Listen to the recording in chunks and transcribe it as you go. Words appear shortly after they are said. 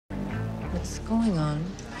What's going on?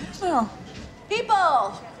 Oh.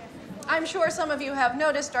 People! I'm sure some of you have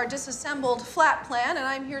noticed our disassembled flat plan, and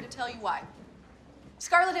I'm here to tell you why.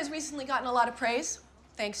 Scarlet has recently gotten a lot of praise,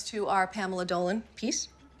 thanks to our Pamela Dolan piece.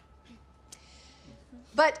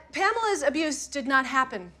 But Pamela's abuse did not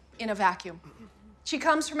happen in a vacuum. She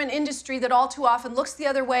comes from an industry that all too often looks the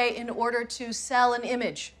other way in order to sell an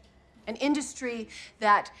image. An industry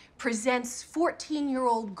that presents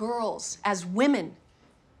 14-year-old girls as women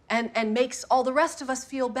and makes all the rest of us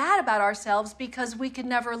feel bad about ourselves because we could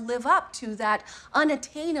never live up to that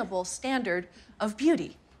unattainable standard of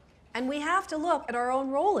beauty. And we have to look at our own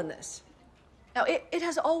role in this. Now, it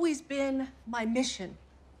has always been my mission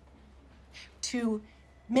to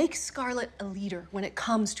make Scarlet a leader when it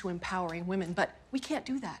comes to empowering women, but we can't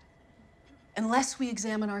do that unless we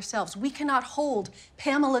examine ourselves. We cannot hold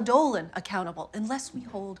Pamela Dolan accountable unless we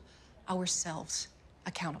hold ourselves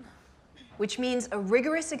accountable. Which means a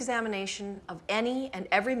rigorous examination of any and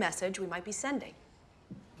every message we might be sending.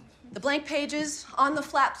 The blank pages on the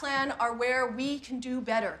flat plan are where we can do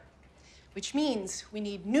better, which means we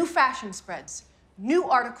need new fashion spreads, new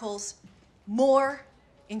articles, more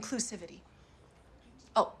inclusivity.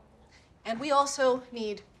 Oh, and we also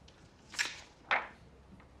need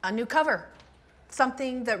a new cover,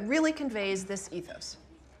 something that really conveys this ethos.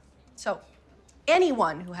 So,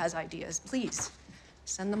 anyone who has ideas, please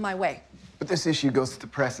send them my way. But this issue goes to the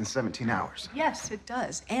press in 17 hours. Yes, it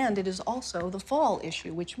does. And it is also the fall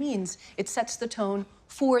issue, which means it sets the tone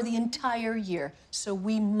for the entire year. So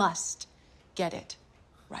we must get it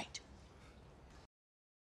right.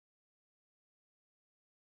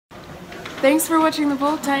 Thanks for watching The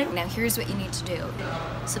Bold Type. Now here's what you need to do.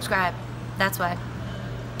 Subscribe. That's what.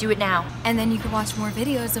 Do it now. And then you can watch more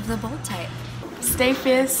videos of The Bold Type. Stay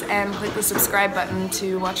fierce and click the subscribe button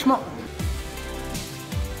to watch more.